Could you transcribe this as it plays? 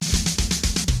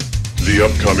The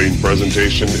upcoming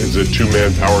presentation is a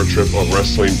two-man power trip of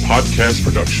wrestling podcast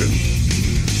production.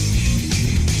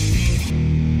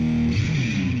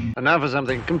 And now for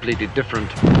something completely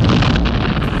different.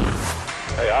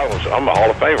 Hey, I'm a Hall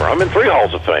of Famer. I'm in 3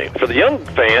 Halls of Fame. For the young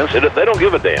fans, they don't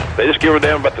give a damn. They just give a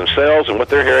damn about themselves and what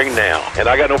they're hearing now. And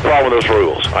I got no problem with those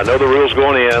rules. I know the rules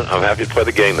going in. I'm happy to play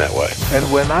the game that way. And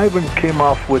when Ivan came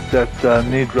off with that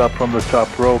knee drop from the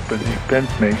top rope and he pinned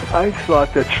me, I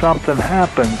thought that something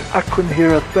happened. I couldn't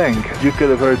hear a thing. You could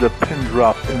have heard the pin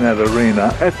drop in that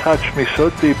arena. It touched me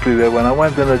so deeply that when I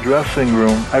went in the dressing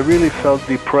room, I really felt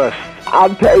depressed.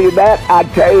 I'll tell you that. I'll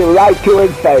tell you right to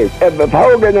his face. If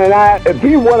Hogan and if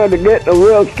he wanted to get in a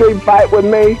real street fight with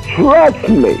me, trust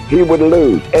me, he would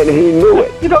lose. And he knew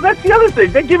it. You know, that's the other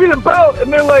thing. They give you the belt,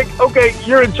 and they're like, okay,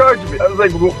 you're in charge of it. I was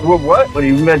like, what? When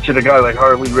you mention a guy like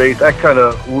Harley Race, that kind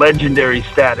of legendary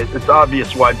status, it's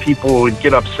obvious why people would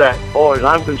get upset. As far as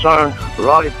I'm concerned,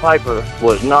 Roddy Piper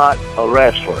was not a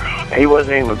wrestler. He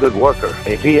wasn't even a good worker.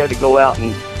 If he had to go out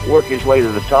and work his way to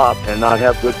the top and not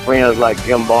have good friends like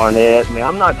Jim Barnett. I mean,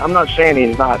 I'm not saying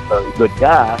he's not a good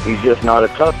guy. He's just not a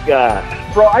tough guy.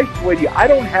 Bro, I swear to you, I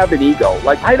don't have an ego.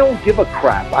 Like, I don't give a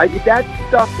crap. That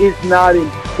stuff is not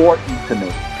important to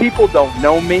me. People don't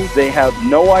know me. They have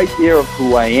no idea of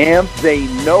who I am. They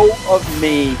know of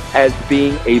me as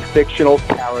being a fictional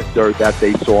character that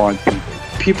they saw on TV.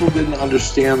 People didn't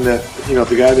understand that,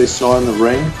 the guy they saw in the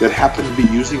ring that happened to be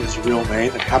using his real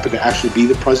name and happened to actually be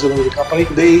the president of the company,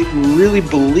 they really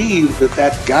believed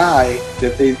that guy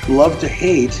that they loved to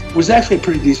hate was actually a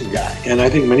pretty decent guy. And I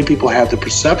think many people had the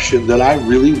perception that I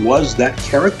really was that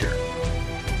character.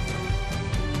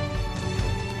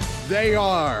 They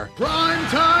are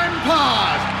Primetime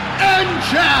Pod and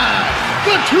Chad,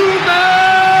 the two-man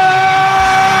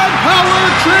power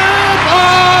trip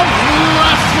of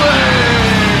wrestling.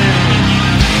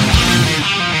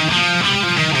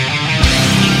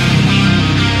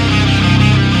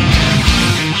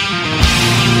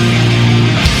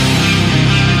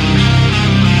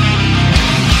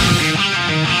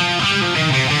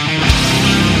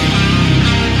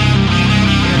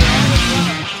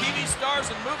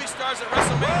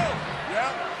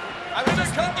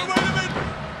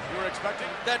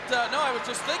 I was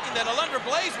just thinking that Alundra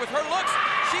Blaze, with her looks,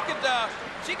 she could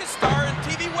star in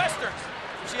TV westerns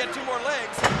if she had 2 more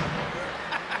legs.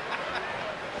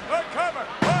 Good cover.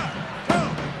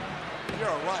 1, 2.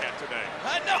 You're a riot today.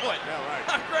 I know it. Yeah, right.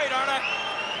 I'm great, aren't I?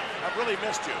 I've really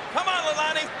missed you. Come on,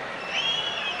 Leilani.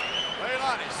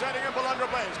 Leilani setting up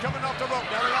Alundra Blaze, coming off the rope.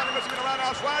 Now Leilani missing a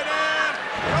roundhouse right in.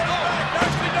 Goes back.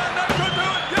 Nicely done. That could do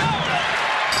it. Yeah.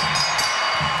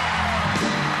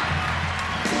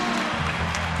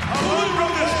 Alundra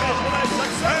Blaze with a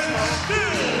successful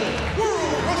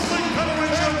World Wrestling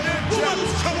Federation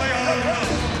Championship champion,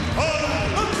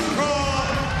 Alundra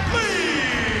Blaze.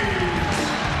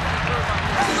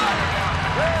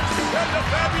 There's the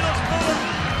fabulous Moolah,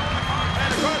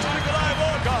 and across to Nikolai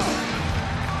Volkov.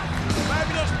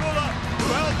 Fabulous Moolah, who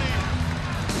held the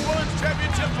Women's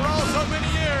Championship for so many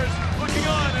years, looking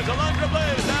on as Alundra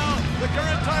Blaze, now the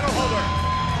current title holder.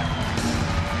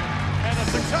 And a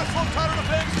successful title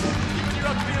defense, even you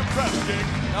have to be impressed, King.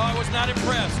 No, I was not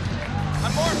impressed.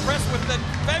 I'm more impressed with that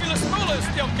fabulous Moolah is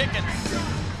still kicking.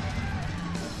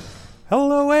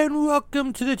 Hello and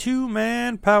welcome to the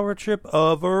two-man power trip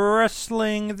of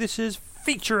wrestling. This is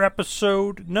feature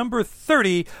episode number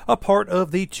 30, a part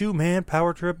of the two-man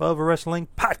power trip of wrestling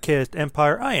podcast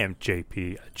empire. I am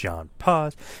JP John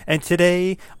Paz, and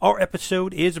today our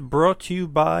episode is brought to you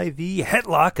by The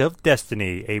Headlock of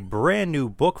Destiny, a brand new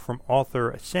book from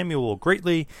author Samuel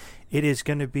Greatley. It is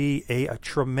going to be a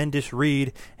tremendous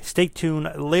read. Stay tuned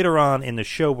later on in the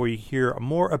show where you hear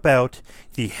more about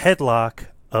The Headlock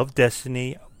of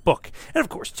Destiny book. And of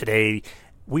course today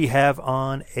we have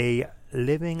on a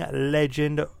living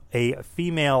legend, a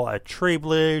female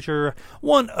trailblazer,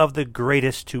 one of the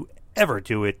greatest to ever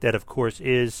do it. That, of course,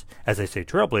 is, as I say,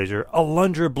 trailblazer,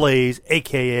 Alundra Blaze,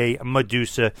 a.k.a.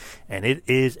 Medusa, and it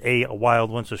is a wild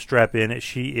one, so strap in.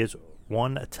 She is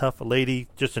one tough lady.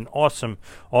 Just an awesome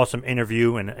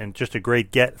interview, and just a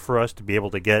great get for us to be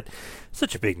able to get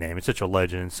such a big name. It's such a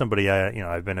legend, somebody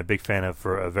I've been a big fan of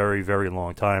for a very, very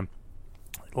long time.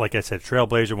 Like I said,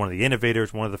 trailblazer, one of the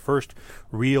innovators, one of the first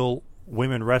real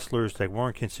women wrestlers that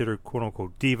weren't considered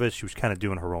quote-unquote divas. She was kind of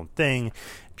doing her own thing,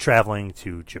 traveling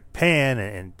to Japan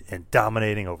and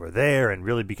dominating over there and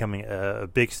really becoming a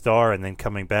big star, and then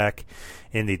coming back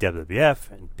in the WWF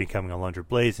and becoming Alundra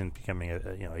Blaze and becoming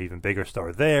a even bigger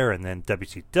star there, and then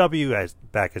WCW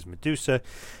back as Medusa.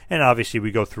 And obviously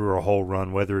we go through her whole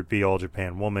run, whether it be All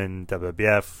Japan Woman,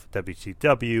 WWF,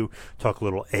 WCW, talk a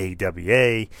little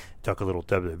AWA, talk a little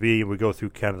WWE. We go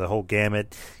through kind of the whole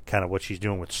gamut, kind of what she's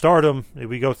doing with Stardom.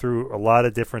 We go through a lot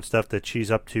of different stuff that she's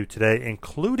up to today,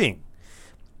 including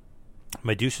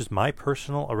Medusa's My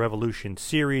Personal Revolution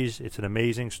series. It's an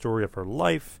amazing story of her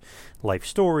life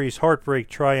stories, heartbreak,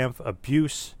 triumph,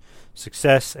 abuse,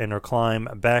 success, and her climb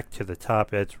back to the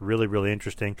top. It's really, really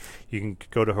interesting. You can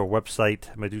go to her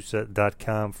website,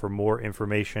 Medusa.com, for more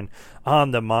information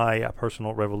on the My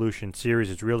Personal Revolution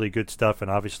series. It's really good stuff, and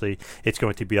obviously it's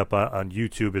going to be up on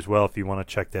YouTube as well if you want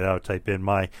to check that out. Type in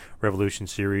My Revolution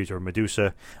series or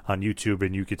Medusa on YouTube,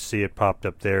 and you could see it popped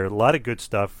up there. A lot of good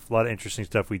stuff, a lot of interesting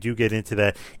stuff. We do get into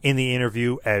that in the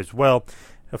interview as well.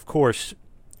 Of course,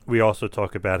 we also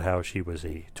talk about how she was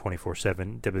a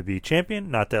 24/7 WWE champion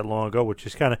not that long ago, which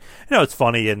is kind of, it's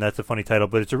funny, and that's a funny title,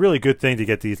 but it's a really good thing to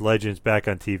get these legends back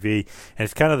on TV, and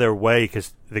it's kind of their way,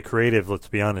 because the creative, let's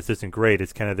be honest, isn't great.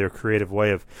 It's kind of their creative way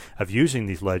of using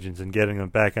these legends and getting them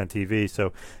back on TV.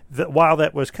 So while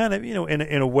that was kind of,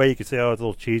 in a way you could say, oh, it's a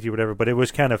little cheesy, whatever, but it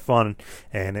was kind of fun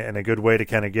and a good way to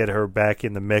kind of get her back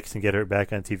in the mix and get her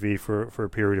back on TV for a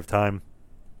period of time.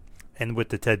 And with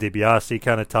the Ted DiBiase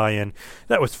kind of tie-in,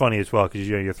 that was funny as well, because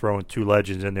you're throwing two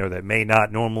legends in there that may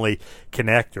not normally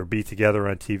connect or be together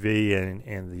on TV,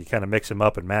 and you kind of mix them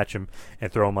up and match them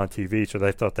and throw them on TV. So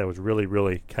I thought that was really,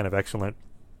 really kind of excellent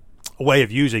way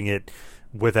of using it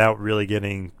without really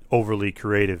getting overly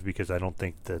creative, because I don't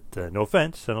think that, no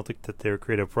offense, I don't think that their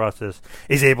creative process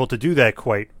is able to do that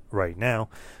quite right now.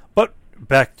 But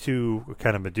back to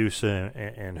kind of Medusa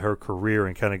and her career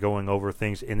and kind of going over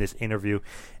things in this interview.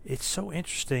 It's so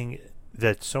interesting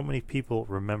that so many people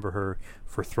remember her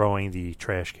for throwing the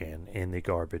trash can in the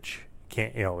garbage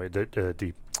can,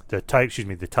 the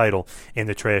title in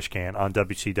the trash can on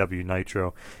WCW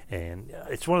Nitro. And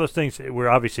it's one of those things where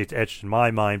obviously it's etched in my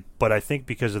mind, but I think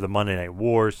because of the Monday Night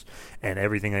Wars and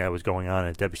everything that was going on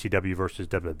in WCW versus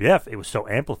WWF, it was so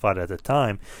amplified at the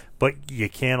time. But you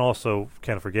can't also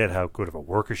kind of forget how good of a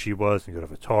worker she was, and good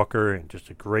of a talker, and just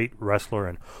a great wrestler,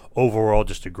 and overall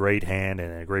just a great hand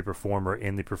and a great performer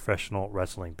in the professional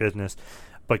wrestling business.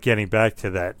 But getting back to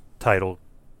that title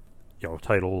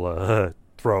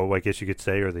throw, I guess you could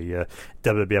say, or the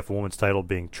WWF Women's title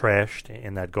being trashed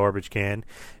in that garbage can.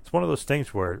 It's one of those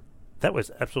things where that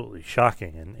was absolutely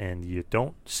shocking, and you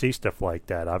don't see stuff like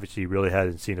that. Obviously, you really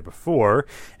hadn't seen it before,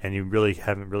 and you really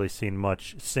haven't really seen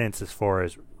much since, as far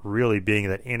as really being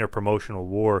that inter-promotional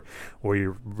war where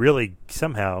you're really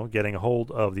somehow getting a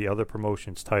hold of the other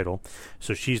promotion's title.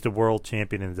 So she's the world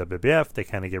champion in the WWF. They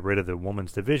kind of get rid of the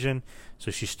women's division,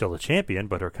 so she's still a champion,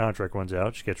 but her contract runs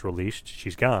out. She gets released.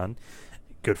 She's gone.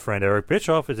 Good friend Eric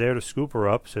Bischoff is there to scoop her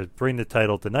up, says bring the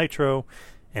title to Nitro,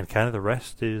 and kind of the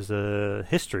rest is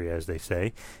history, as they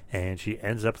say. And she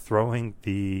ends up throwing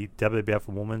the WWF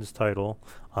Women's title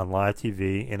on live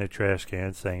TV in a trash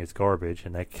can, saying it's garbage.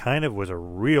 And that kind of was a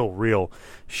real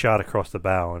shot across the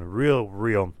bow, and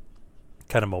real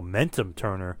kind of momentum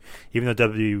turner. Even though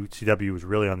WCW was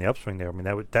really on the upswing there, I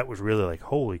mean, that was really like,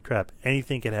 holy crap,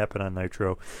 anything can happen on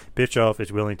Nitro. Bischoff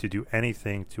is willing to do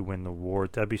anything to win the war.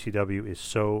 WCW is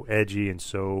so edgy and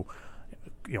so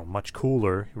much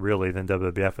cooler, really, than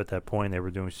WWF at that point. They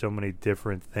were doing so many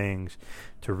different things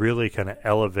to really kind of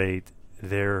elevate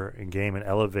their game and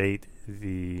elevate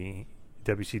the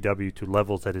WCW to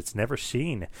levels that it's never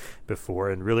seen before,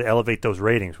 and really elevate those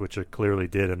ratings, which it clearly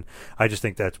did. And I just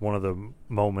think that's one of the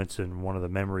moments and one of the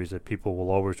memories that people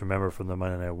will always remember from the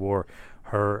Monday Night War,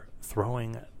 her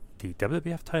throwing the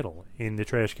WWF title in the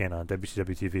trash can on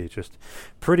WCW TV. It's just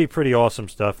pretty awesome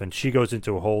stuff. And she goes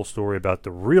into a whole story about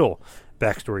the real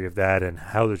backstory of that, and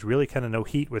how there's really kind of no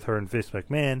heat with her and Vince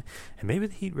McMahon, and maybe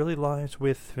the heat really lies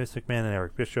with Vince McMahon and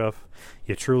Eric Bischoff.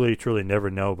 You truly never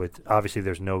know, but obviously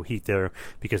there's no heat there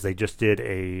because they just did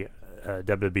a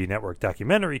WWE Network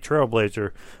documentary,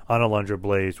 Trailblazer, on Alundra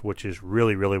Blaze, which is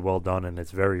really well done, and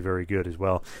it's very good as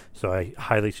well. So I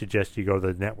highly suggest you go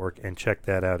to the network and check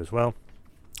that out as well.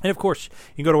 And, of course,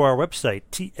 you can go to our website,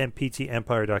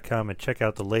 tmptempire.com, and check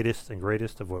out the latest and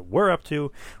greatest of what we're up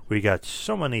to. We got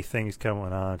so many things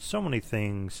coming on, so many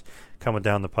things coming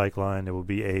down the pipeline. There will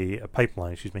be a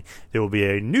pipeline, excuse me. There will be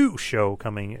a new show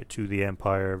coming to the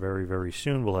Empire very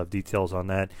soon. We'll have details on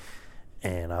that.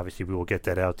 And, obviously, we will get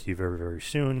that out to you very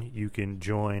soon. You can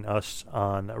join us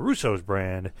on Russo's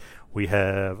brand. We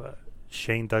have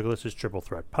Shane Douglas's Triple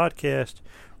Threat Podcast,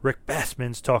 Rick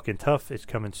Bassman's Talking Tough is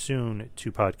coming soon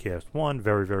to Podcast 1,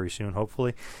 very, very soon,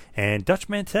 hopefully. And Dutch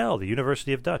Mantell, the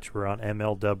University of Dutch. We're on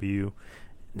MLW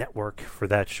Network for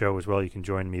that show as well. You can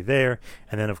join me there.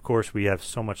 And then, of course, we have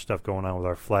so much stuff going on with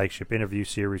our flagship interview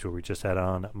series where we just had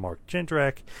on Mark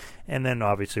Jindrak. And then,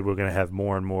 obviously, we're going to have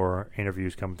more and more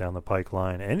interviews coming down the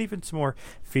pipeline and even some more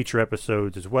feature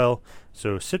episodes as well.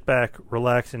 So sit back,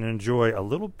 relax, and enjoy a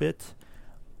little bit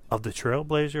of the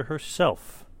Trailblazer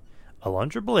herself,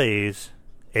 Alundra Blaze,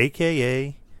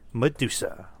 a.k.a.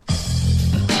 Medusa.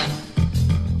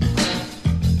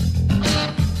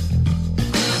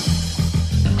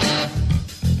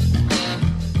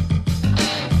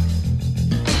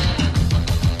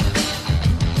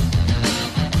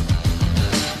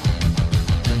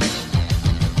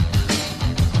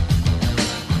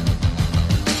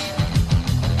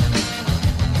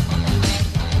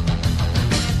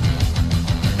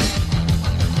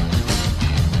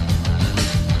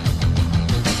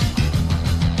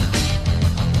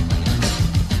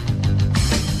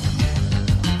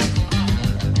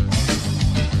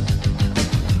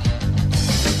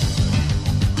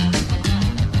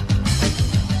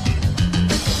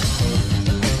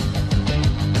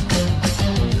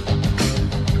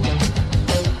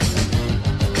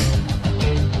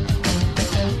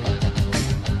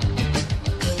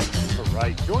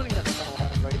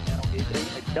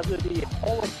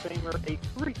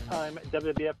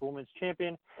 WWF Women's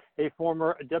Champion, a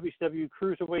former WCW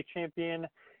Cruiserweight Champion.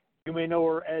 You may know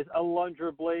her as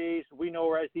Alundra Blaze. We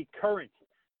know her as the current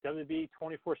WWE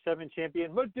 24/7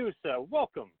 Champion, Medusa.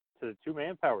 Welcome to the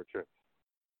Two-Man Power Trip.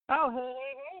 Oh, hey,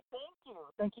 thank you.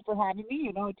 Thank you for having me.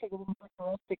 You know, it took a little bit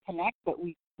for us to connect, but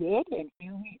we did, and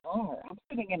here we are. I'm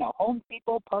sitting in a Home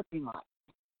Depot parking lot.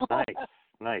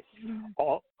 Nice.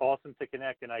 Awesome to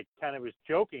connect. And I kind of was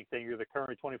joking saying you're the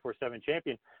current 24/7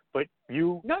 champion, but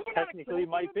you technically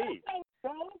might be.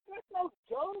 That's no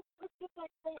joke. Let's get that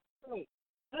straight.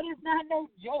 That is not no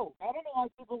joke. I don't know why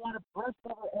people want to brush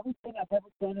over everything I've ever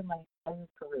done in my entire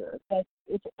career.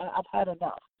 I've had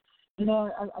enough. You know,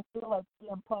 I feel like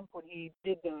CM Punk when he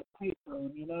did the pipe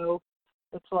bomb, you know.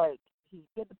 It's like he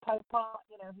did the pipe bomb,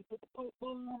 you know,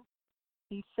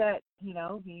 he set, you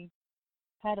know, he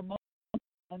had a moment.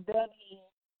 And then he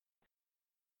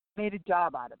made a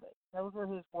job out of it. Those were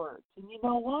his words. And you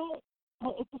know what?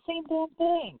 It's the same damn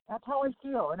thing. That's how I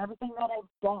feel and everything that I've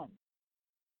done.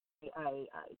 I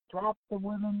dropped the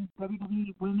women's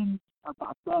WWE women's,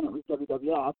 back then it was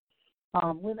WWF,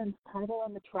 women's title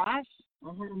in the trash.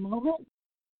 I had a moment.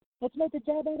 Let's make a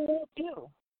job out of that too.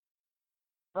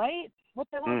 Right? What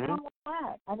the hell is wrong with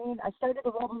that? I mean, I started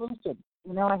a revolution.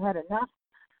 You know, I had enough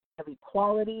of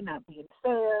equality, not being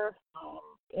fair,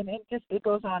 and it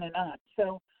goes on and on.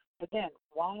 So, again,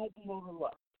 why be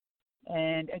overlooked?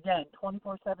 And, again,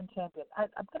 24/7 champion.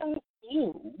 I'm going to ask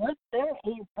you, was there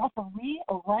a referee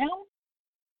around?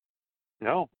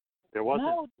 No, there wasn't.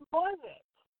 No, it wasn't.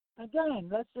 Again,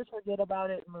 let's just forget about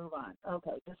it and move on.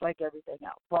 Okay, just like everything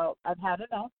else. Well, I've had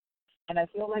enough, and I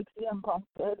feel like CM Punk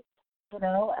did, you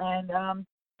know, and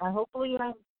hopefully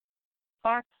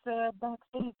Fox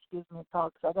backstage gives me a call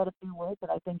because I got a few words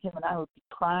that I think him and I would be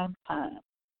prime time.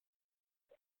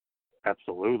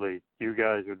 Absolutely. You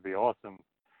guys would be awesome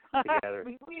together.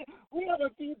 we have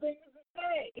a few things to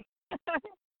say.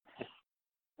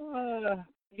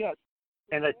 Yes.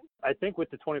 And I think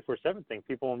with the 24/7 thing,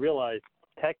 people don't realize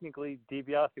technically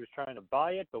DiBiase was trying to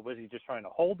buy it, but was he just trying to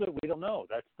hold it? We don't know.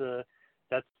 That's the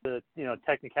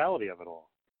technicality of it all.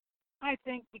 I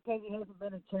think because he hasn't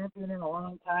been a champion in a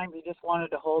long time, he just wanted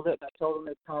to hold it. And I told him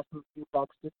it cost him a few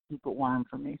bucks just to keep it warm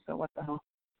for me. So what the hell?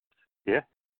 Yeah,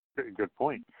 good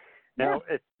point. Now,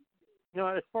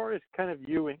 as far as kind of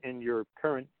you and your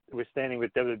current withstanding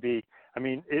with WWE, I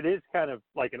mean, it is kind of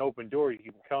like an open door.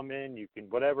 You can come in, you can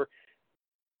whatever.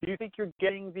 Do you think you're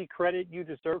getting the credit you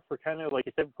deserve for kind of, like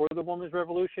you said, before the Women's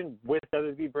Revolution, with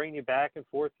WWE bringing you back and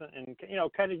forth and, you know,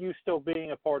 kind of you still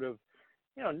being a part of,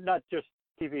 you know, not just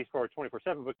TV for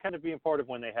 24/7, but kind of being part of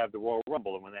when they have the Royal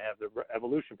Rumble and when they have the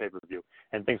Evolution pay-per-view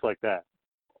and things like that?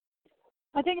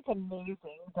 I think it's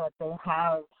amazing that they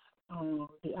have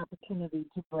the opportunity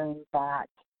to bring back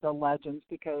the legends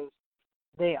because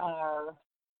they are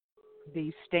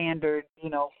the standard, you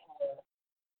know, for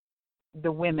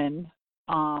the women,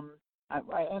 and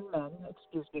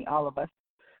men, all of us,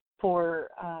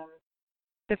 for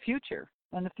the future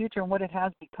and what it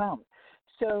has become.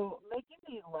 So making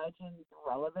these legends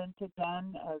relevant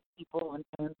again, as people and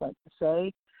fans like to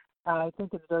say, I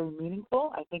think it's very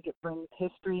meaningful. I think it brings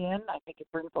history in. I think it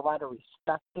brings a lot of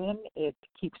respect in. It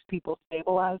keeps people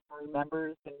stabilized and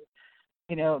remembers and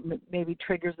maybe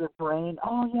triggers their brain.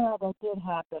 Oh yeah, that did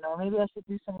happen, or maybe I should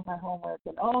do some of my homework.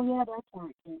 And oh yeah, that's where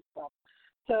it came from.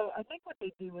 So I think what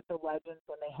they do with the legends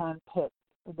when they handpick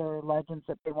their legends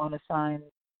that they want to sign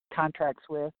contracts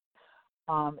with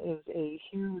is a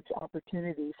huge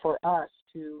opportunity for us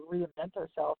to reinvent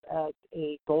ourselves at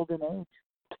a golden age.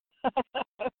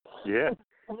 Yeah,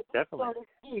 definitely. So to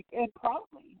speak, and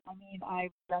proudly. I mean,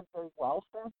 I've done very well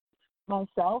for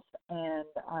myself, and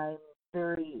I'm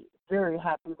very, very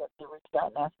happy that they reached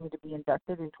out and asked me to be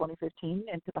inducted in 2015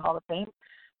 into the Hall of Fame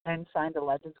and signed a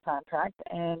Legends contract.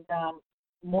 And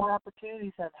more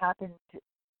opportunities have happened,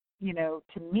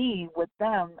 to me with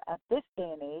them at this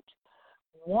day and age.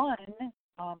 One,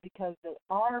 because they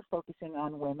are focusing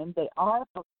on women, they are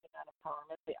focusing on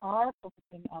empowerment, they are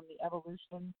focusing on the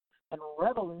evolution and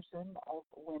revolution of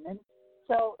women.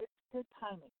 So it's good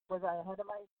timing. Was I ahead of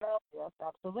myself? Yes,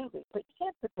 absolutely. But you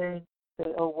can't sit there and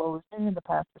say, oh, well, it was me in the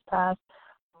past was past.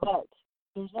 But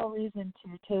there's no reason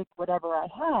to take whatever I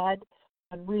had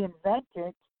and reinvent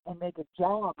it and make a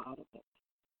job out of it.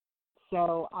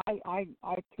 So I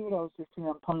kudos to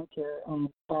CM Punk here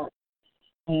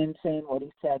and saying what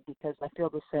he said, because I feel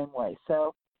the same way.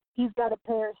 So he's got a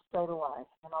pair, so do I.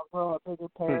 And I'll grow a bigger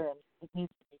pair, and it needs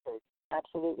to be big.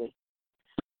 Absolutely.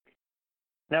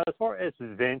 Now, as far as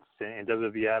Vince and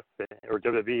WWF or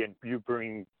WWE and you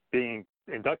being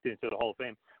inducted into the Hall of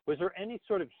Fame, was there any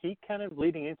sort of heat kind of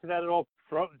leading into that at all,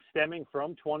 stemming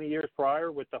from 20 years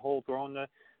prior with the whole throwing the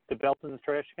belt in the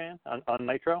trash can on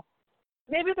Nitro?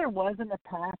 Maybe there was in the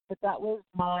past, but that was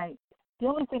the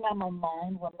only thing on my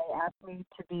mind when they asked me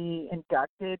to be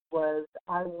inducted was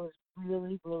I was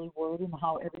really, really worried in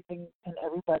how everything and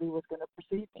everybody was going to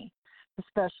perceive me,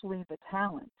 especially the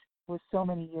talent was so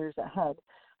many years ahead.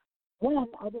 One,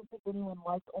 I didn't think anyone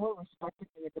liked or respected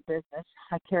me in the business.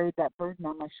 I carried that burden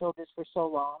on my shoulders for so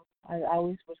long. I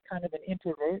always was kind of an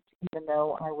introvert, even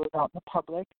though I was out in the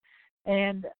public.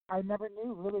 And I never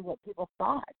knew really what people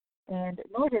thought. And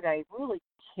nor did I really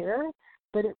care,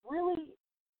 but it really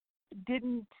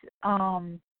didn't,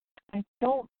 I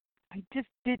just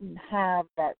didn't have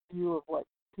that view of what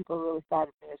people really thought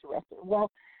of me as a wrestler.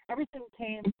 Well, everything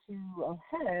came to a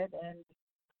head and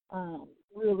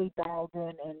really dialed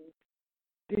in and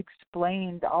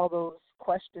explained all those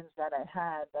questions that I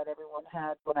had, that everyone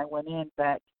had when I went in,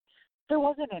 that there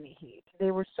wasn't any heat.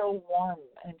 They were so warm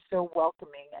and so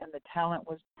welcoming, and the talent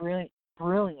was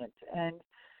brilliant. And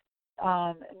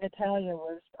Natalya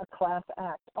was a class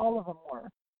act. All of them were.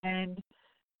 And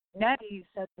Natty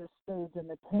set the stage and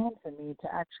the tone for me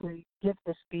to actually give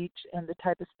the speech and the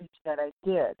type of speech that I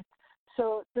did.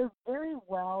 So they're very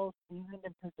well seasoned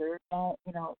and preserved now,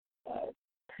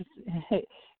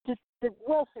 just they're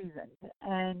well seasoned.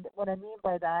 And what I mean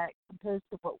by that compares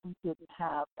to what we didn't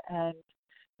have. And,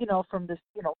 from this,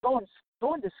 going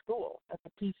to school at the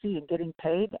PC and getting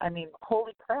paid, I mean,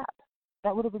 holy crap,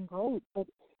 that would have been great. But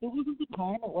it wasn't the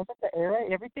time, it wasn't the era.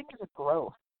 Everything is a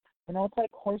growth. It's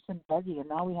like horse and buggy, and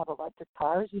now we have electric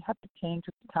cars. You have to change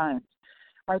with the times.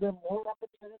 Are there more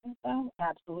opportunities now?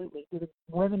 Absolutely. Do the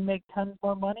women make tons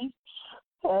more money?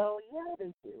 Hell yeah,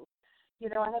 they do.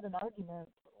 I had an argument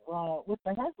with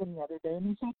my husband the other day, and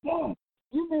he said, yeah,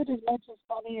 you made as much as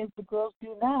money as the girls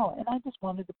do now. And I just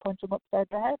wanted to punch him upside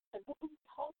the head. I said, what are you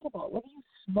talking about? What are you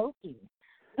smoking?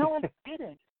 No, I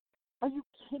didn't. Are you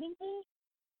kidding me?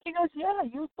 He goes, yeah,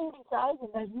 you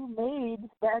 30,000 that you made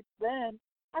back then.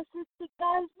 I said, the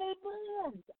guys made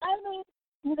millions. I mean,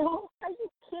 are you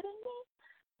kidding me?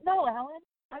 No, Alan,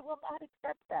 I will not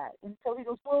accept that. And so he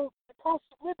goes, well, the cost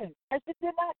of living. I said,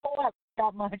 did not go up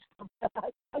that much from that.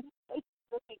 I said,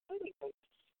 so,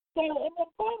 and then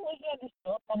finally he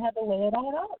understood. I had to lay it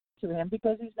all out to him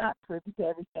because he's not privy to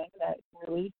everything that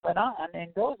really went on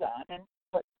and goes on and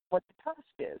what the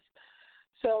cost is.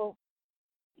 So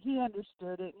he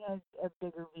understood it. He has a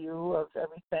bigger view of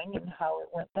everything and how it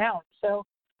went down. So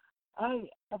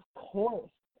of course,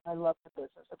 I love the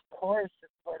business. Of course,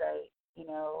 it's what I,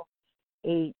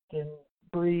 ate and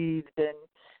breathed and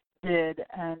did,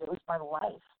 and it was my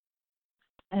life.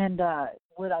 And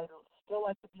would I still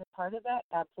like to be a part of that?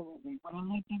 Absolutely. Would I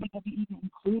like WWE to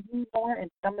include me more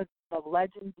and some of the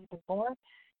legends even more?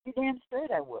 You're damn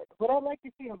straight I would. Would I like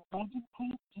to see a legend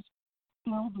page just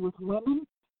filled with women?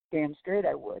 Damn straight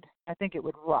I would. I think it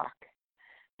would rock.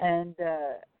 And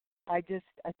I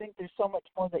think there's so much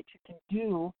more that you can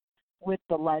do with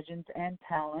the legends and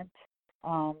talent,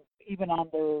 even on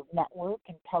the network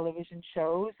and television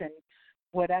shows and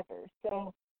whatever.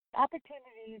 So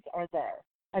opportunities are there.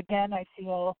 Again, I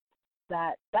feel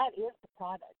that is the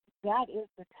product. That is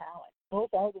the talent. Those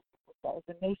are the superstars,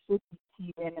 and they should be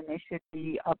keyed in and they should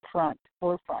be up front,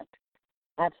 forefront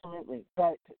Absolutely.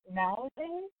 But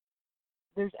nowadays,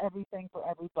 there's everything for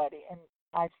everybody. And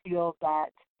I feel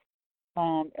that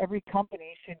every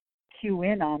company should cue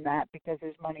in on that because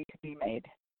there's money to be made.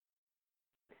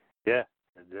 Yeah,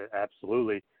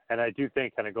 absolutely. And I do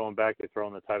think, kind of going back to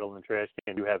throwing the title in the trash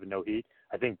can, you have no heat.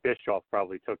 I think Bischoff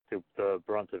probably took the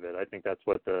brunt of it. I think that's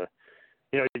what you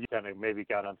kind of maybe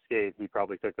got unscathed. He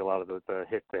probably took a lot of the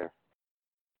hit there.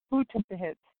 Who took the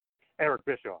hits? Eric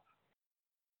Bischoff.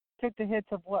 Took the hits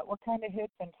of what? What kind of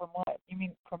hits and from what? You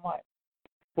mean from what?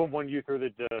 Well, when you threw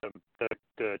the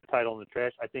title in the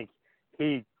trash, I think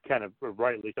he kind of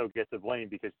rightly so gets the blame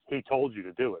because he told you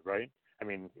to do it, right? I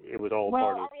mean, it was all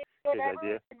part of his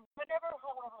idea.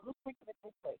 Let's think of it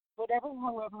this way. Whatever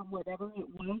it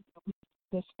was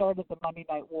the start of the Monday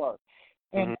Night War.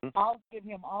 And I'll give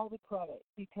him all the credit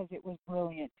because it was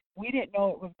brilliant. We didn't know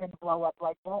it was going to blow up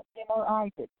like that, him or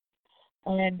I did.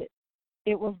 And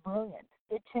it was brilliant.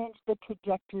 It changed the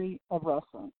trajectory of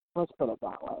wrestling. Let's put it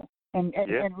that way. And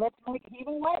let's make, you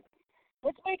know what?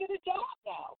 Let's make it a job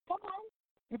now. Come on.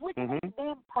 If we can make a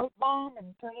damn pipe bomb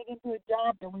and turn it into a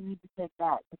job, then we need to take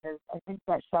that because I think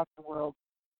that shocked the world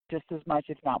just as much,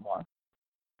 if not more.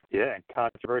 Yeah, and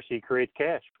controversy creates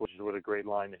cash, which is what a great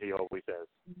line that he always says.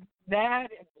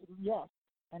 Yes,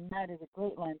 and that is a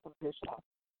great line from Bischoff.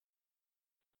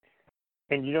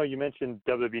 And you mentioned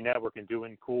WWE Network and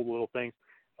doing cool little things.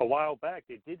 A while back,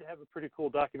 they did have a pretty cool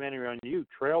documentary on you,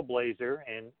 Trailblazer,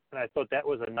 and I thought that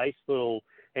was a nice little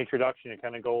introduction to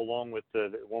kind of go along with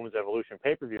the Women's Evolution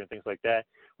pay-per-view and things like that.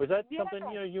 Was that something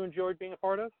you enjoyed being a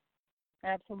part of?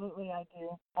 Absolutely, I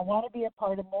do. I want to be a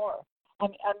part of more. I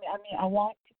mean, I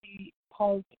want to be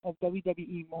part of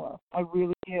WWE more. I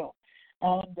really do.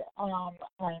 And I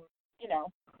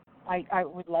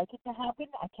would like it to happen.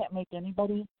 I can't make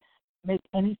anybody make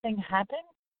anything happen.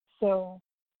 So,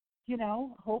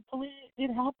 hopefully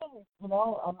it happens.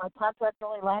 My contract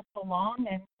only lasts so long,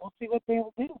 and we'll see what they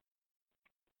will do.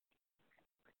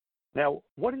 Now,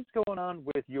 what is going on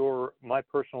with your My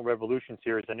Personal Revolution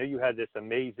series? I know you had this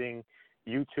amazing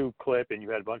YouTube clip, and you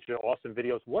had a bunch of awesome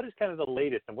videos. What is kind of the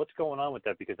latest, and what's going on with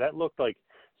that? Because that looked like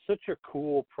such a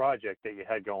cool project that you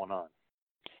had going on.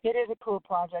 It is a cool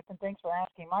project, and thanks for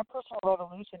asking. My Personal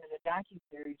Revolution is a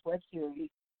docuseries, web series,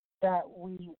 that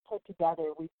we put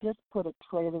together. We just put a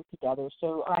trailer together.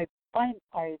 So I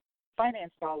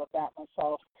financed all of that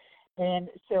myself. And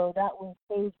so that was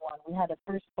phase one. We had a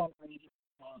first fundraiser.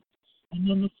 And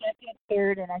then the second,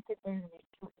 third, and I think there's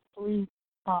three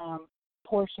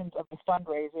portions of the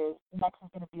fundraiser. Next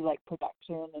is going to be like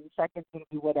production, and second's going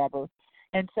to be whatever.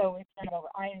 And so it's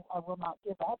I will not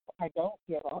give up. I don't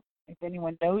give up. If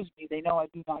anyone knows me, they know I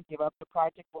do not give up. The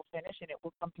project will finish, and it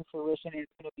will come to fruition, and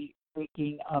it's going to be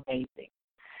freaking amazing.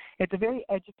 It's a very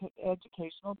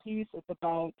educational piece. It's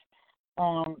about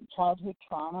childhood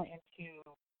trauma into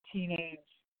teenage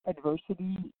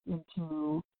adversity,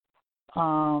 into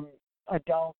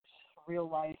adult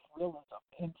real-life realism,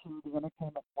 into the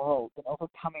entertainment world, and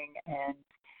overcoming and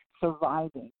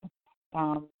surviving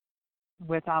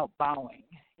without bowing,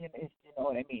 if you know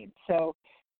what I mean. So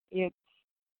it's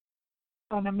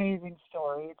an amazing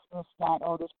story. It's just not,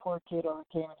 this poor kid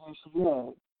overcame and here she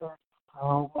is. There's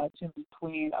so much in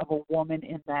between of a woman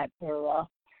in that era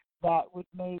that would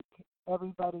make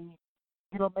everybody,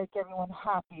 it'll make everyone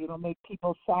happy. It'll make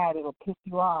people sad. It'll piss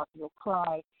you off. You'll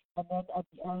cry. And then at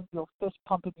the end, you'll fist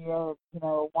pump in the air,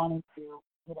 wanting to,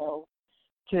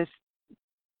 just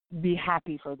be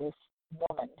happy for this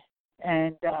woman.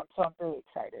 And so I'm very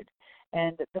excited.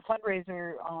 And the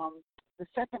fundraiser, the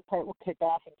second part will kick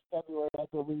off in February, I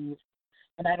believe.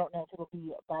 And I don't know if it'll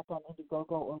be back on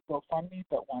Indiegogo or GoFundMe,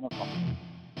 but one of them.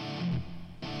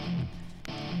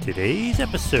 Today's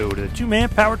episode of the Two-Man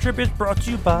Power Trip is brought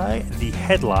to you by the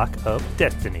Headlock of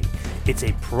Destiny. It's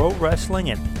a pro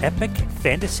wrestling and epic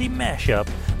fantasy mashup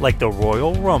like the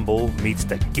Royal Rumble meets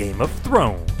the Game of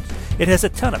Thrones. It has a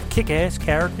ton of kick-ass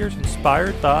characters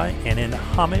inspired by and in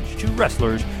homage to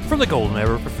wrestlers from the golden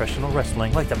era of professional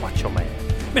wrestling like the Macho Man,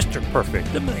 Mr.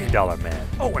 Perfect, the $1 Million Man,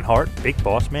 Owen Hart, Big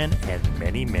Boss Man, and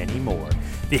many, many more.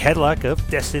 The Headlock of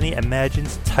Destiny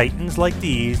imagines titans like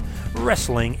these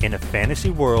wrestling in a fantasy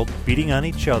world, beating on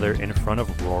each other in front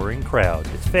of roaring crowds.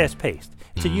 It's fast-paced.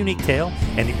 It's a unique tale,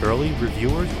 and the early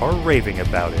reviewers are raving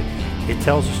about it. It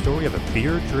tells the story of a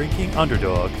beer-drinking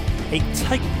underdog, a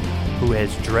titan who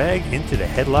has dragged into the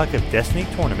Headlock of Destiny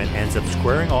tournament and ends up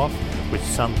squaring off with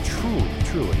some truly,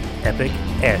 truly epic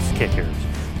ass kickers.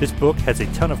 This book has a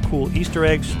ton of cool Easter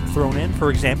eggs thrown in.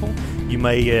 For example, you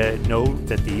may know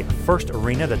that the first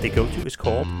arena that they go to is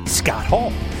called Scott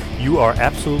Hall. You are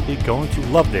absolutely going to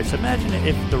love this. Imagine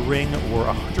if the ring were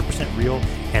 100% real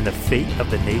and the fate of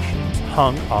the nations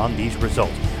hung on these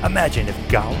results. Imagine if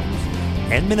golems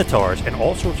and minotaurs and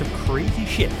all sorts of crazy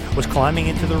shit was climbing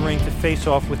into the ring to face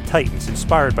off with titans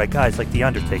inspired by guys like The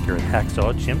Undertaker and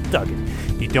Hacksaw Jim Duggan.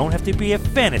 You don't have to be a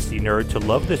fantasy nerd to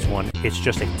love this one. It's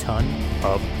just a ton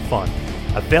of fun.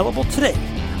 Available today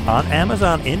on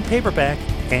Amazon in paperback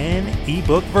and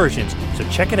ebook versions. So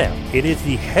check it out. It is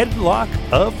The Headlock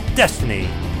of Destiny.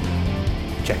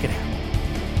 Check it out.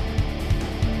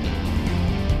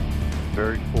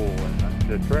 Very cool. And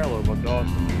the trailer looked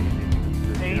awesome.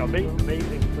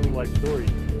 Amazing true life stories,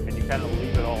 and you kind of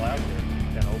leave it all out there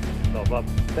and kind of open yourself up.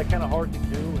 Is that kind of hard to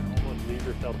do and almost leave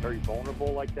yourself very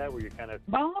vulnerable like that, where you're kind of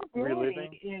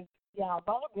reliving?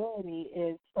 Vulnerability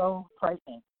is so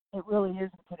frightening. It really is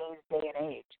in today's day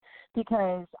and age,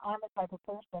 because I'm the type of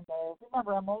person that,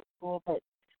 remember, I'm old school, but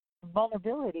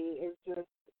vulnerability is just,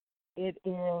 it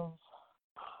is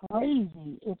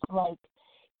crazy. It's like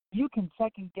you can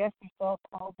second guess yourself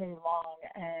all day long,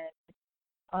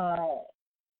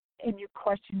 and you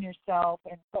question yourself,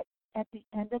 but at the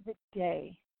end of the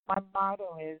day, my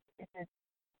motto is, if it's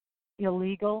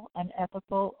illegal,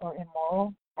 unethical, or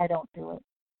immoral, I don't do it.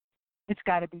 It's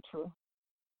got to be true.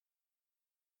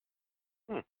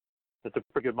 That's a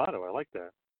pretty good motto. I like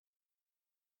that.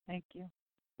 Thank you.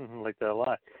 I like that a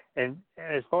lot. And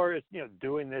as far as,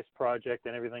 doing this project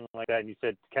and everything like that, and you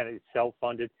said kind of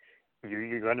self-funded,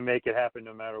 you're going to make it happen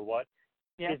no matter what.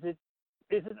 Yeah.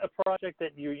 Is it a project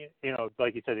that you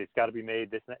like you said, it's got to be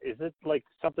made? Is it like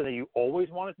something that you always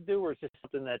wanted to do, or is it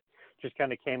something that just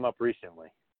kind of came up recently?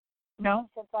 No,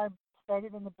 since I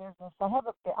started in the business, I have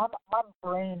my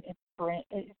brain.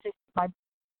 It's just, my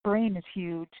brain is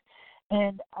huge,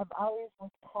 and I've always was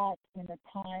caught in a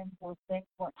time where things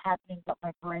weren't happening, but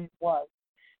my brain was.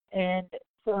 And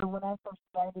so when I first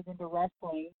started into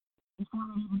wrestling, before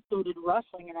I even started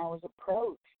wrestling, and I was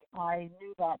approached, I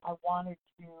knew that I wanted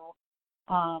to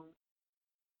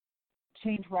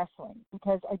change wrestling,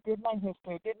 because I did my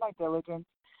history, I did my diligence,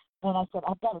 and I said,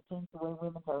 I've got to change the way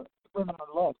women are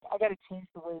looked. I got to change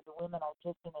the way the women are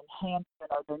just an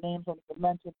enhancement, or their names aren't even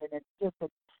mentioned, and it's just a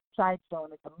sidestone,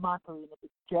 it's a mockery, and it's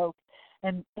a joke.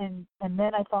 And then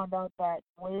I found out that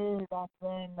way back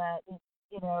then that if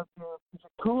you're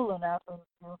cool enough and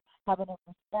you have enough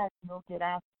respect, you'll get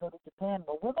asked to go to Japan.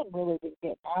 Well, women really didn't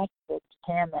get asked to go to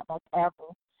Japan that much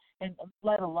ever, and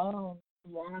let alone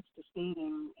be asked to stay there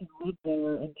and live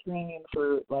there and train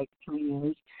for like 3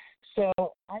 years. So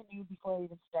I knew before I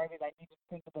even started, I needed to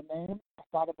think of a name. I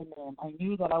thought of a name. I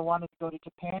knew that I wanted to go to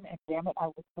Japan, and damn it, I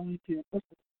was going to. This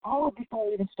is all before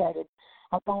I even started.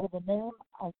 I thought of a name.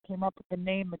 I came up with the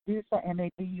name Medusa,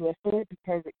 M-A-D-U-S-A,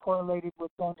 because it correlated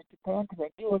with going to Japan, because I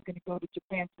knew I was going to go to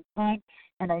Japan sometime,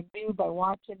 and I knew by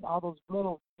watching all those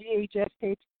little VHS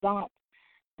tapes that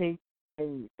they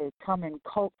come in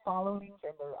cult followings,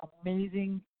 and they're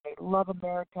amazing. They love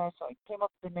America, so I came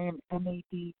up with the name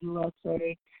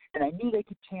M-A-D-U-S-A, and I knew they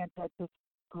could chant that. That's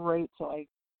great, so I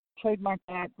trademarked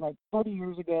that like 40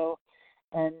 years ago,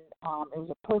 and it was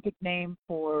a perfect name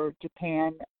for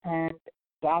Japan, and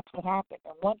that's what happened.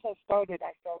 And once I started,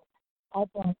 I said, I'm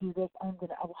going to do this. I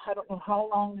don't know how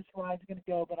long this ride's going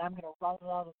to go, but I'm going to ride it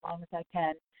out as long as I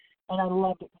can. And I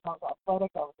loved it because I was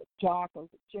athletic, I was a jock, I was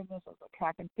a gymnast, I was a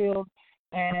track and field,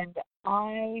 and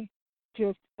I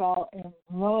just fell in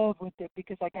love with it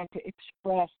because I got to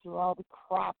express through all the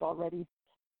crap already,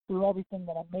 through everything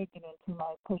that I'm making into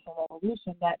my personal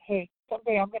evolution, that hey,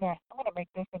 someday I'm gonna make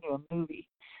this into a movie.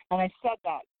 And I said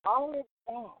that all of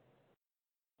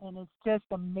that, and it's just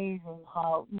amazing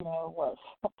how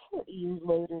 30 years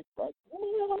later, it's like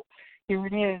here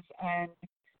it is.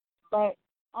 But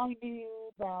I knew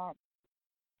that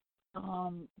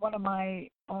one of my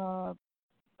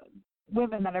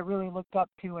women that I really looked up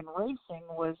to in racing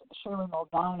was Shirley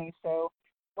Muldowney. So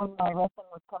when my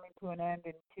wrestling was coming to an end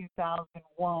in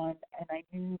 2001, and I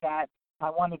knew that I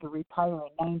wanted to retire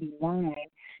in 99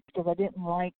 because I didn't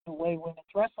like the way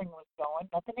women's wrestling was going.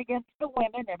 Nothing against the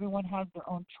women. Everyone has their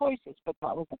own choices, but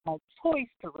that wasn't my choice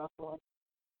to wrestle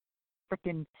in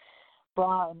freaking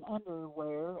bra and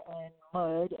underwear and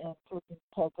mud and freaking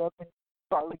ketchup and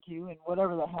barbecue and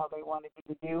whatever the hell they wanted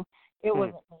me to do. It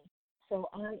wasn't me. So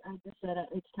I just said,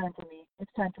 it's time for me.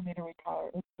 It's time for me to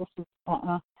retire. This is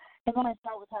And then I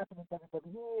saw what happened in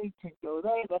WWE, Tinko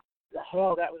Ray, what the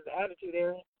hell, that was the Attitude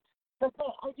Era. But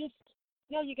I just,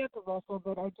 you got to wrestle,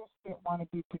 but I just didn't want to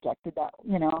be projected that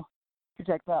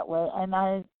way. And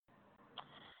I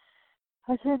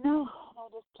said, no,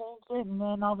 just changed it, and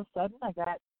then all of a sudden I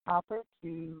got offered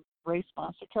to race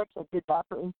monster trucks. I did that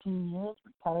for 18 years,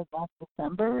 retired last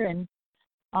December, and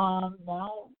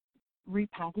now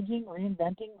repackaging,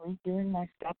 reinventing, redoing my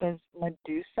stuff as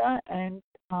Medusa, and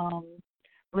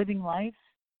living life.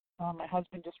 My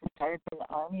husband just retired from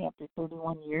the Army after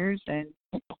 31 years and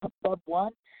Bub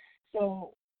 1.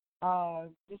 So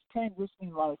just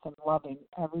transitioning life and loving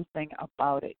everything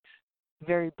about it.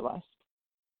 Very blessed.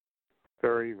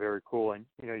 Very, very cool. And,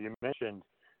 you mentioned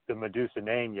the Medusa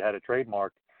name. You had a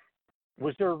trademark.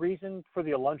 Was there a reason for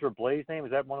the Alundra Blaze name?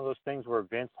 Is that one of those things where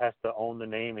Vince has to own the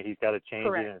name and he's got to change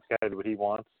Correct. it and it's got to do what he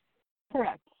wants?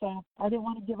 Correct. So I didn't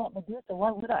want to give up Medusa. Why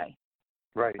would I?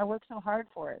 Right. I worked so hard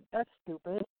for it. That's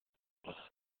stupid.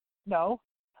 No.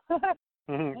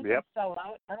 Mm-hmm. I Yep. sell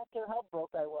out. I don't care how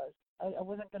broke I was. I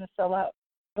wasn't going to sell out.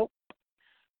 Nope.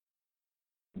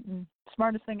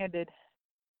 Smartest thing I did.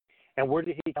 And where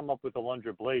did he come up with the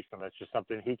Alundra Blaze from? That's just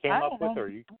something he came up with, or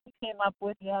you? He came up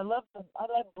with. Yeah, I love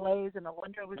Blaze, and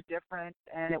Alundra was different,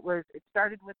 and it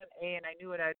started with an A, and I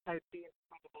knew I'd be in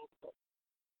front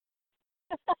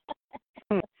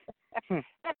of it.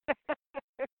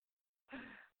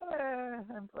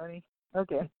 I'm funny.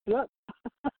 Okay. Yep.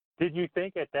 Did you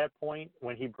think at that point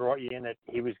when he brought you in that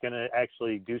he was going to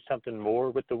actually do something more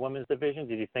with the women's division?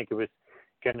 Did you think it was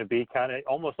going to be kind of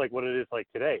almost like what it is like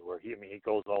today, where he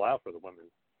goes all out for the women?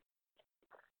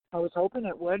 I was hoping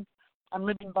it would. I'm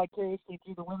living vicariously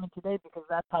through the women today because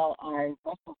that's how I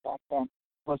wrestled back then.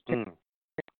 Was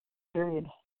period.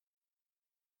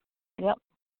 Yep.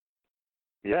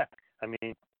 Yeah. I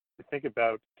mean, think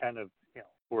about kind of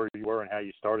where you were and how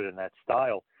you started in that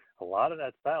style. A lot of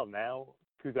that style now,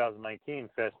 2019,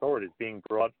 fast forward, is being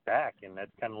brought back, and that's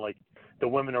kind of like the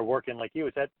women are working like you.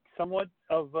 Is that somewhat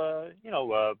of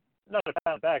not a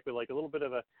pound back, but like a little bit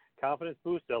of a confidence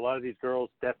boost? A lot of these girls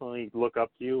definitely look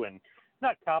up to you and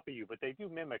not copy you, but they do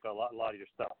mimic a lot of your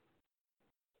stuff.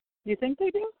 You think they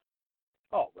do?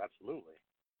 Oh, absolutely.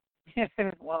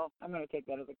 Well, I'm going to take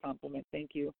that as a compliment.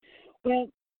 Thank you. Well,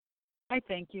 I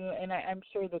thank you, and I'm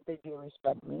sure that they do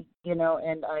respect me, and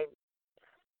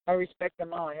I respect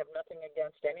them all. I have nothing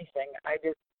against anything. I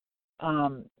just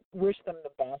wish them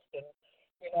the best. And,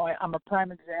 I'm a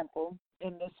prime example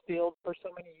in this field for so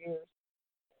many years,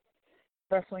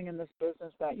 wrestling in this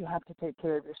business, that you have to take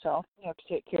care of yourself. You have to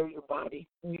take care of your body.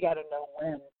 And you got to know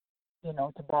when,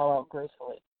 to bow out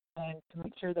gracefully and to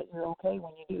make sure that you're okay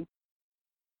when you do.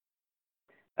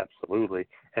 Absolutely.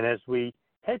 And as we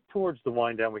head towards the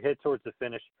wind down, we head towards the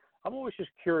finish, I'm always just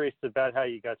curious about how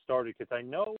you got started, because I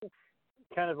know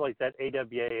kind of like that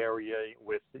AWA area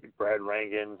with Brad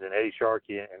Rangans and Eddie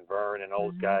Sharkey and Vern and all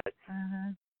those guys.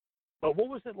 Mm-hmm. But what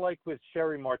was it like with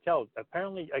Sherry Martel?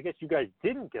 Apparently, I guess you guys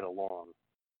didn't get along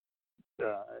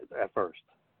at first.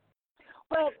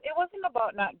 Well, it wasn't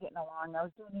about not getting along. I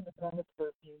was doing independence for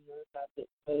a few years.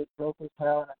 It broke his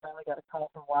tail, and I finally got a call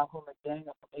from Wahoo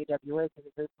McDaniel from AWA because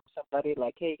he heard from somebody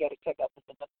like, hey, you got to check out this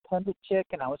independent chick.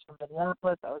 And I was from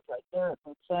Minneapolis. I was right there. It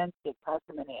made sense. Didn't cost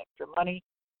him any extra money.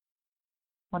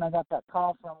 When I got that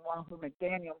call from Wahoo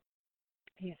McDaniel,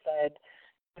 he said,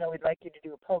 we'd like you to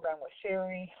do a program with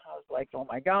Sherry. I was like, oh,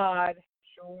 my God,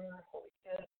 sure, holy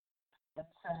shit. And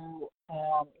so,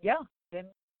 then,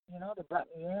 they brought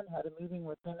me in, had a meeting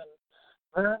with him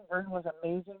and Vern. Vern was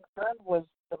amazing. Vern was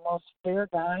the most fair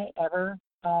guy ever.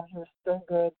 He was so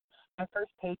good. My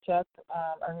first paycheck,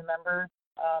 I remember,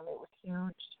 it was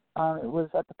huge. It was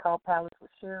at the Cow Palace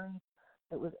with Sherry.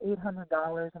 It was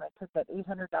 $800, and I took that $800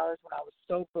 when I was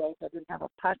so broke. I didn't have a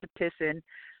pot to piss in.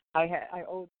 I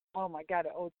owed, oh my God,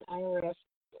 I owed the IRS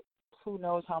who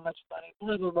knows how much money,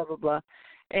 blah, blah, blah, blah, blah.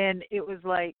 And it was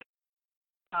like,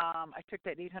 I took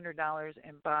that $800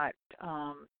 and bought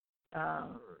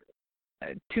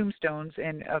tombstones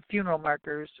and funeral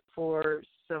markers for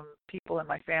some people in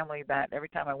my family that every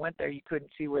time I went there, you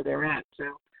couldn't see where they're at. So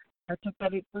I took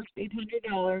that first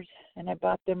 $800 and I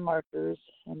bought them markers,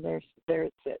 and there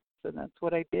it sits. And that's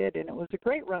what I did. And it was a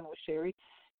great run with Sherry.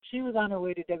 She was on her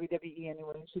way to WWE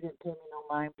anyway, and she didn't pay me no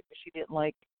mind because she didn't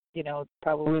like,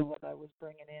 probably what I was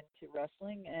bringing into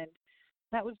wrestling. And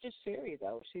that was just Sherry,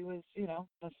 though. She was,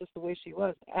 that's just the way she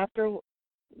was. After,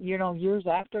 years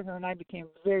after, her and I became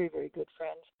very, very good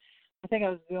friends. I think I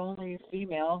was the only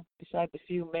female, besides a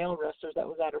few male wrestlers, that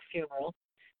was at her funeral.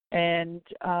 And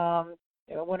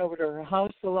I went over to her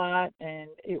house a lot, and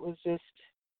it was just,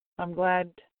 I'm glad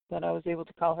that I was able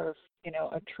to call her,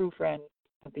 a true friend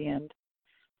at the end.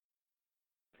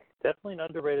 Definitely an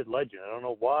underrated legend. I don't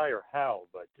know why or how,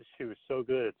 but she was so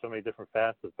good at so many different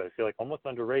facets. But I feel like almost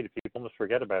underrated. People almost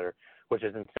forget about her, which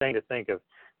is insane to think of.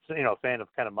 A fan of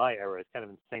kind of my era, it's kind of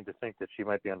insane to think that she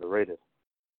might be underrated.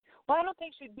 Well, I don't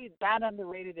think she'd be that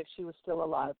underrated if she was still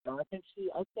alive, though. I think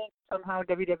somehow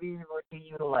WWE would be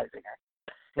utilizing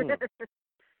her.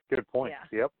 Good point.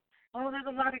 Yeah. Yep. Well, there's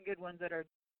a lot of good ones that are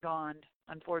gone,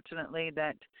 unfortunately,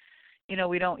 that,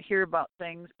 we don't hear about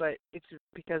things, but it's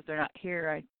because they're not here,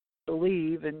 I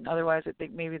believe, and otherwise I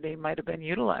think maybe they might have been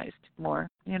utilized more,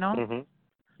 Mm-hmm.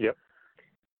 Yep.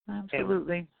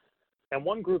 Absolutely. And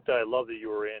one group that I love that you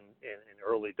were in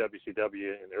early WCW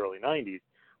in the early 90s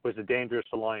was the Dangerous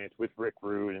Alliance with Rick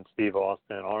Rude and Steve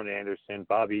Austin, Arn Anderson,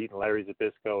 Bobby Eaton, Larry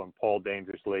Zbyszko, and Paul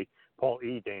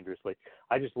E. Dangerously.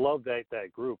 I just love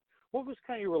that group. What was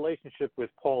kind of your relationship with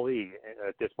Paul E.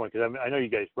 at this point? Because I know you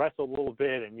guys wrestled a little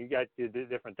bit and you guys did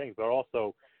different things, but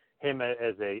also him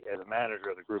as a manager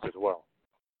of the group as well.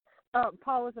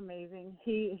 Paul was amazing.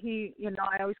 He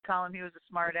I always call him, he was a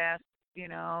smart ass,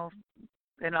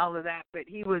 and all of that, but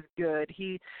he was good.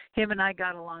 Him and I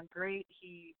got along great.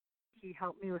 He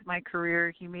helped me with my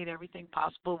career. He made everything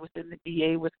possible within the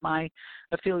DA with my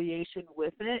affiliation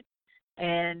with it,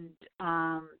 and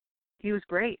he was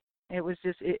great.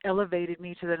 It elevated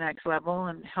me to the next level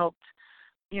and helped,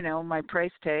 my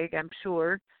price tag, I'm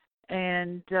sure.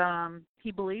 And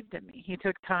he believed in me. He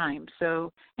took time.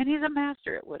 And he's a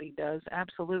master at what he does.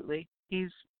 Absolutely.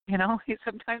 He's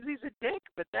sometimes he's a dick,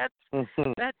 but that's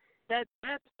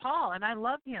Paul, and I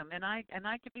love him, and I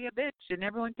could be a bitch, and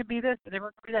everyone could be this, and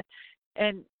everyone could be that,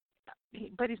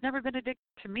 but he's never been a dick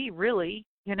to me, really,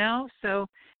 So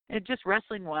it just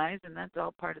wrestling wise, and that's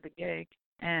all part of the gig.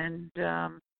 And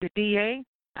the DA,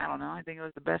 I don't know. I think it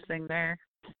was the best thing there.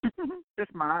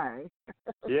 Just my.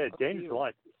 Yeah, Dangerous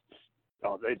Alliance.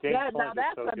 Oh, now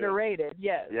that's so underrated.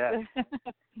 Yes. Yeah.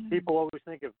 People always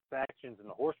think of factions and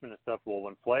the Horsemen and stuff. Well,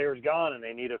 when Flair's gone and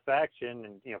they need a faction,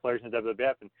 and Flair's in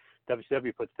WWF and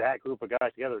WCW puts that group of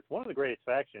guys together, it's one of the greatest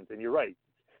factions. And you're right.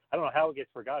 I don't know how it gets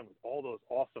forgotten with all those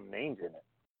awesome names in it.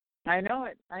 I know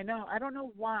it. I know. I don't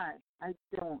know why. I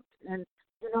don't. And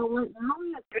you know what? You're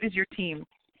only as good as your team,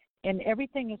 and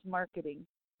everything is marketing.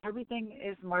 Everything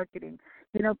is marketing.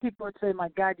 People would say, my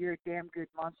God, you're a damn good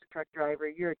monster truck driver.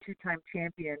 You're a two-time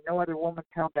champion. No other woman's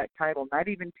held that title, not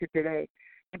even to today.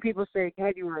 And people say,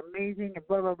 God, you were amazing, and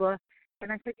blah, blah, blah.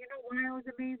 And I said, you know why I was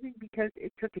amazing? Because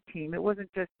it took a team. It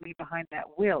wasn't just me behind that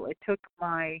wheel. It took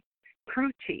my crew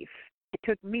chief. It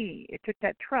took me. It took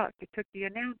that truck. It took the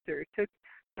announcer. It took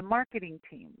the marketing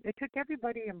team. It took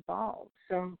everybody involved.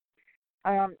 So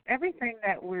everything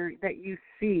that you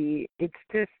see, it's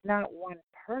just not one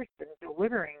person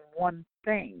delivering one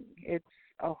thing. It's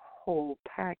a whole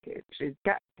package. You've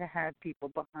got to have people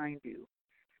behind you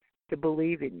to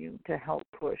believe in you, to help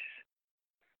push.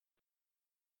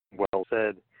 Well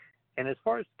said. And as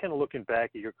far as kind of looking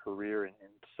back at your career and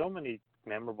so many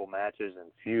memorable matches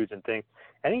and feuds and things,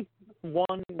 any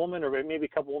one woman or maybe a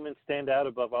couple women stand out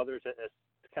above others as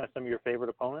kind of some of your favorite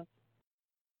opponents?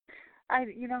 I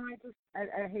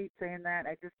hate saying that.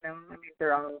 I just know. I mean,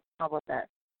 they're all. How about that?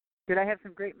 Did I have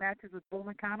some great matches with Bull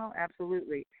McConnell?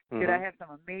 Absolutely. Mm-hmm. Did I have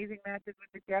some amazing matches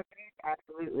with the Japanese?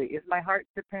 Absolutely. Is my heart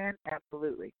Japan?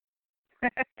 Absolutely.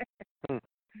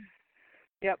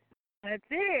 Yep. That's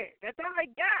it. That's all I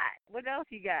got. What else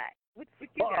you got? What you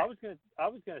got? I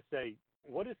was gonna say,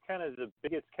 what is kind of the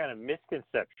biggest kind of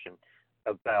misconception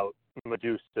about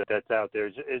Medusa that's out there?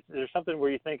 Is there something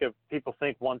where you think of people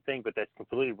think one thing, but that's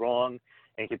completely wrong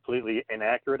and completely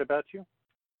inaccurate about you?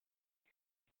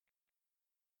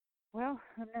 Well,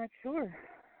 I'm not sure.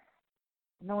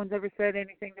 No one's ever said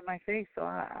anything to my face, so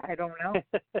I don't know.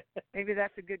 Maybe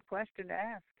that's a good question to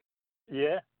ask.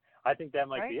 Yeah, I think that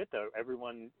might be it, though.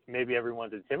 Maybe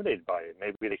everyone's intimidated by it.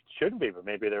 Maybe they shouldn't be, but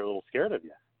maybe they're a little scared of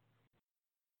you.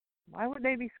 Why would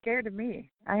they be scared of me?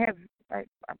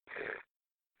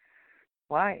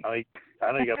 Why? I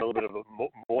know you got a little bit of a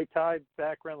Muay Thai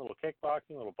background, a little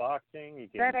kickboxing, a little boxing.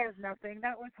 That has nothing.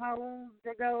 That was how long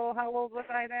ago? How old was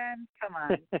I then? Come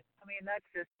on. I mean,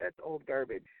 that's old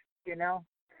garbage,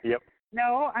 Yep.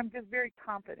 No, I'm just very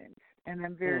confident, and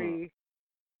I'm very,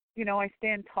 I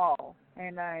stand tall,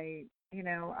 and I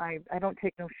don't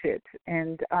take no shit,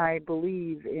 and I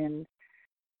believe in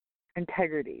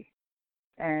integrity,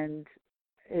 and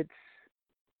it's,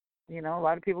 a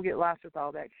lot of people get lost with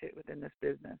all that shit within this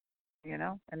business,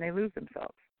 and they lose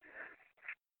themselves.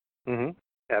 Mhm.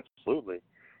 Absolutely.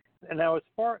 And now, as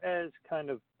far as kind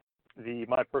of the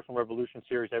My Personal Revolution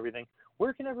series, everything,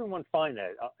 where can everyone find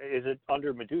that? Is it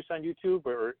under Medusa on YouTube,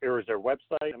 or is there a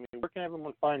website? I mean, where can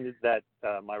everyone find that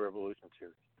My Revolution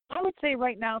series? I would say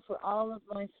right now for all of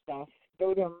my stuff,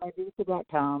 go to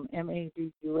Medusa.com,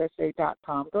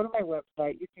 Madusa.com. Go to my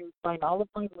website. You can find all of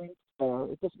my links there.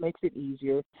 It just makes it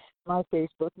easier. My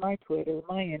Facebook, my Twitter,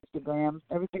 my Instagram,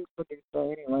 everything's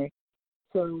Medusa anyway.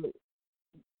 So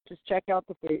just check out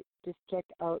the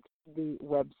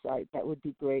website. That would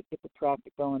be great. Get the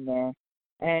traffic going there.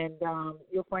 And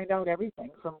you'll find out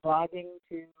everything from blogging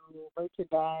to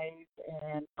merchandise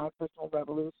and my personal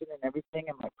revolution and everything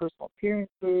and my personal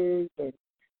appearances and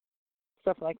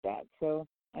stuff like that. So,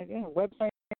 again,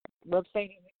 website.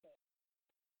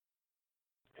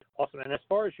 Awesome. And as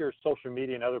far as your social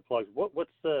media and other plugs,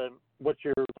 what's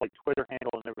your like Twitter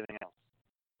handle and everything else?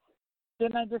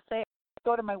 Didn't I just say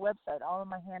go to my website? All of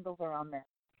my handles are on there.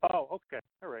 Oh, okay.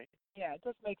 All right. Yeah, it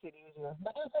just makes it easier.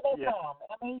 Medusa.com.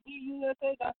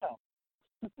 MADUSA.com.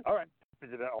 All right.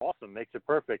 Awesome. Makes it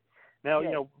perfect. Now, yes.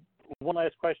 You know, one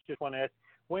last question I just want to ask.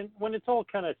 When it's all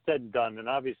kind of said and done, and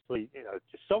obviously, you know,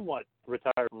 just somewhat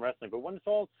retired from wrestling, but when it's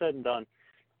all said and done,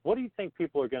 what do you think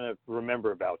people are going to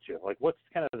remember about you? Like, what's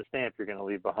kind of the stamp you're going to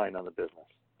leave behind on the business?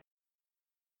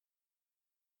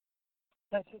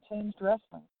 That you changed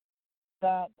wrestling.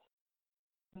 That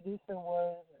Medusa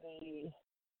was the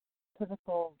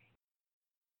pivotal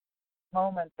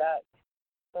moment that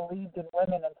believed in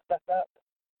women and stepped up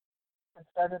and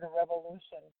started a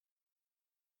revolution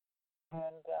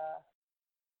and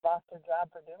lost her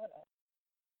job for doing it.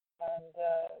 And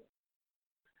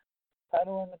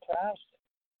title in the trash,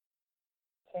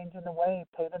 changing the way,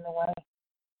 paving the way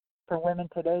for women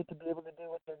today to be able to do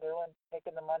what they're doing,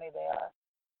 making the money they are.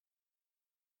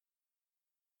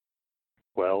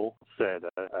 Well said.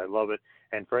 I love it.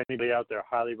 And for anybody out there, I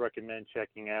highly recommend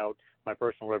checking out my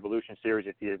Personal Revolution series.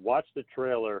 If you watch the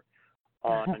trailer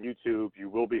on YouTube, you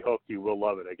will be hooked. You will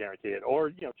love it. I guarantee it. Or,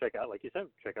 you know, check out, like you said,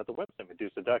 check out the website,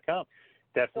 Medusa.com.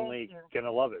 Definitely going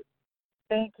to love it.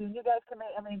 Thank you. You guys can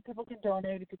people can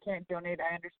donate. If you can't donate,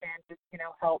 I understand. Just, you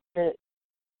know, help it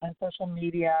on social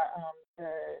media. The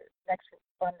next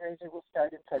fundraiser will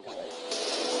start in February.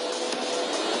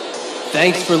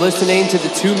 Thanks for listening to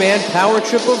the two-man power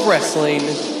trip of wrestling.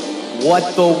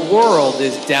 What the world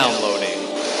is downloading.